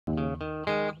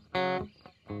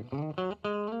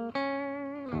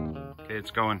it's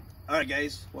going. All right,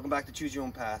 guys, welcome back to Choose Your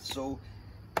Own Path. So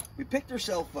we picked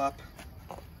ourselves up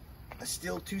a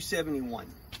Stihl 271.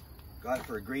 Got it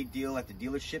for a great deal at the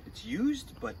dealership. It's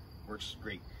used, but works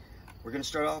great. We're gonna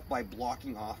start off by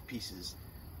blocking off pieces.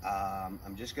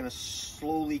 I'm just gonna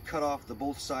slowly cut off the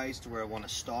both sides to where I want to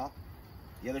stop,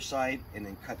 the other side, and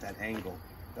then cut that angle.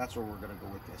 That's where we're gonna go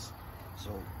with this.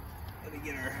 So let me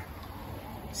get our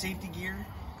safety gear.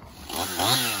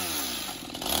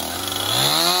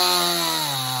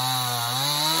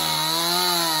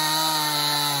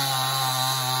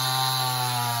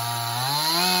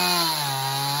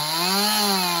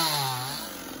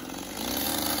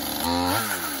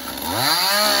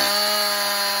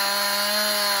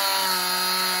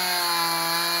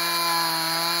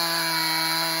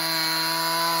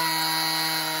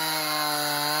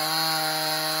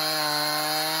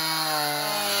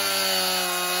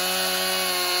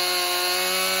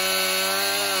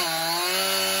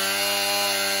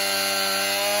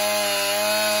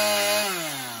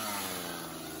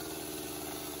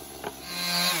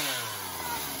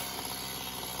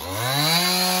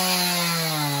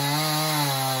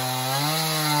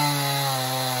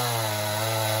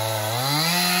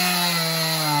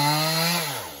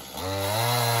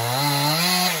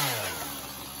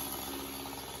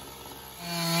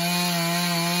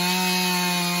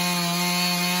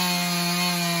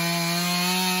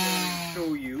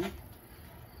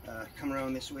 Come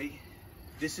around this way.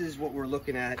 This is what we're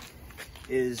looking at,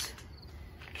 is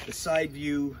the side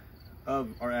view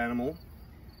of our animal.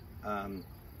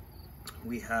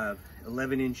 We have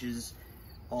 11 inches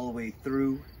all the way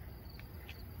through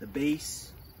the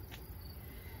base.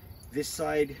 This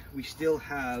side we still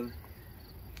have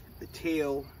the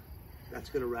tail.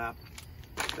 That's going to wrap,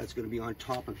 that's going to be on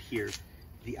top of here.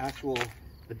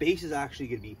 The base is actually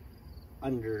going to be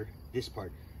under this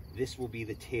part. This will be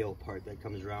the tail part that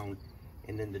comes around,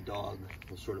 and then the dog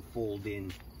will sort of fold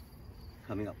in,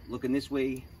 coming up, looking this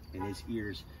way, and his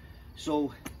ears.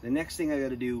 So the next thing I got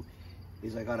to do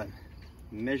is I got to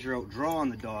measure out, draw on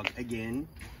the dog again,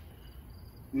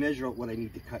 measure out what I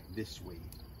need to cut this way.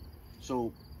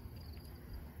 So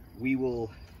we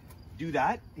will do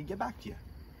that and get back to you.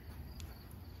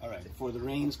 All right, before the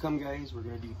reins come, guys, we're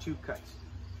going to do two cuts.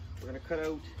 We're going to cut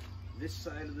out this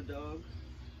side of the dog,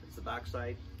 that's the back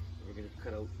side. We're going to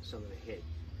cut out some of the head.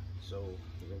 So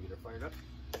we're going to get her fired up.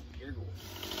 Here goes.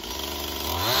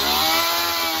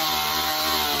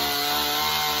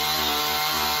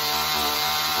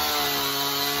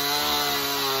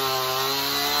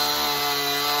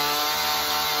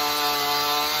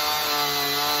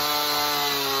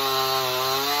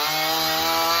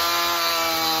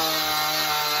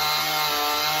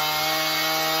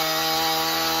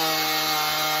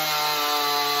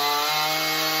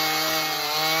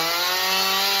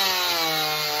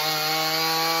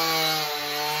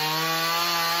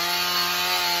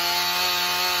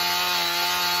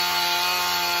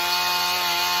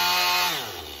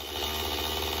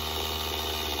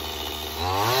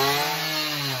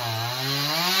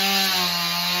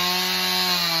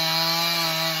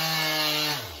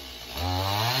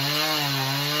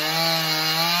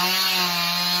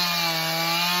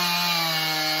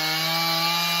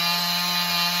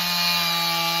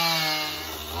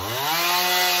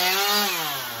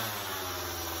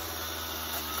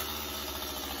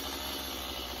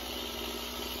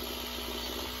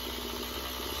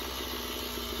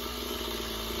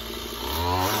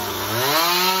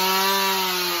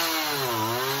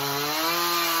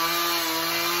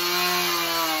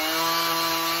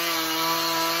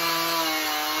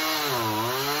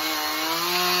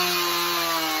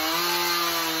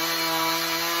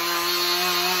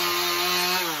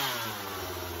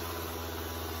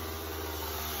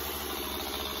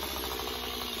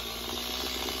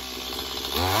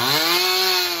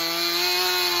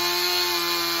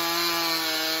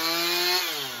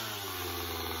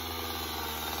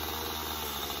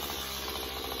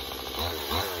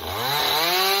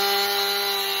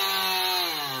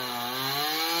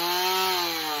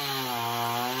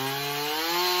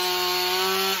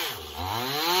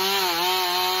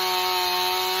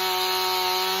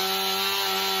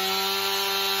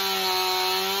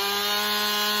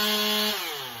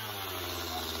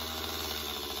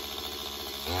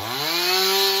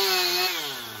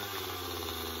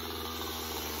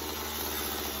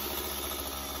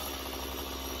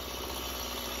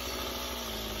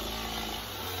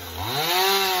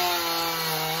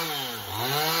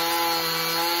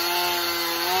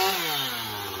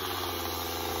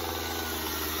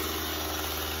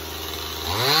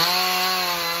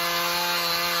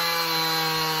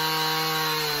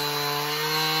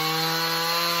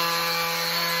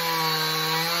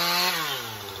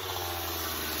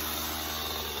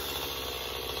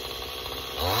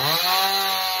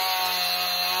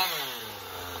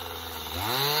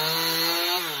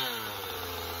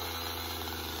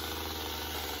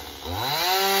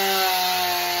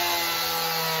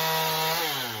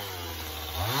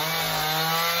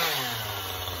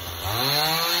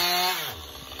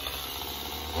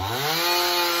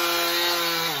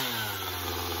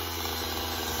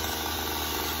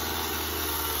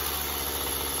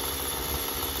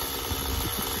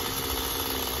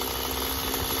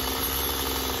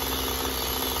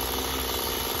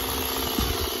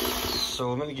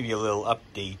 So I'm going to give you a little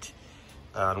update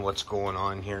on what's going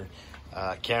on here.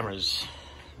 Cameras,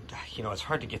 you know, it's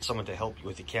hard to get someone to help you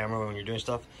with the camera when you're doing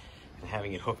stuff, and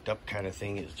having it hooked up kind of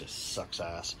thing, it just sucks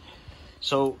ass.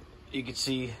 So you can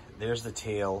see there's the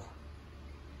tail,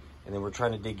 and then we're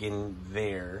trying to dig in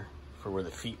there for where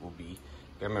the feet will be.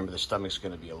 But remember, the stomach's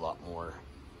going to be a lot more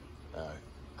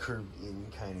curved in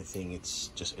kind of thing.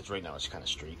 It's right now it's kind of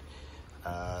straight.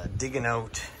 Digging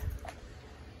out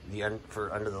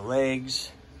for under the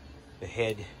legs, the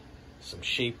head, some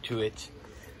shape to it,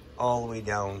 all the way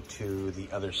down to the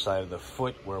other side of the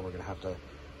foot, where we're going to have to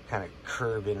kind of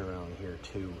curve in around here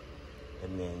too.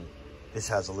 And then this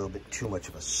has a little bit too much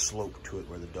of a slope to it,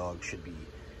 where the dog should be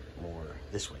more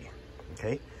this way.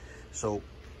 Okay, so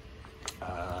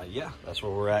yeah, that's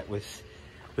where we're at with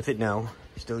it now.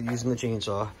 Still using the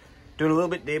chainsaw, doing a little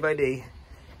bit day by day.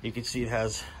 You can see it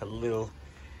has a little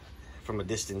from a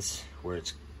distance where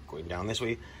it's going down this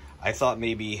way. I thought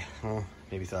maybe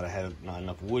thought I had not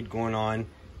enough wood going on.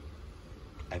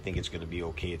 I think it's going to be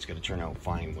okay. It's going to turn out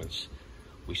fine once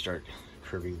we start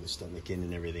curving the stomach in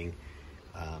and everything.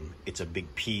 It's a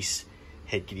big piece.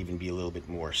 Head could even be a little bit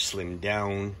more slimmed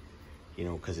down, you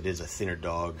know, because it is a thinner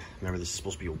dog. Remember, this is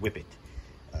supposed to be a whippet.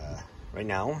 Right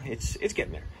now, it's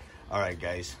getting there. All right,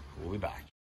 guys, we'll be back.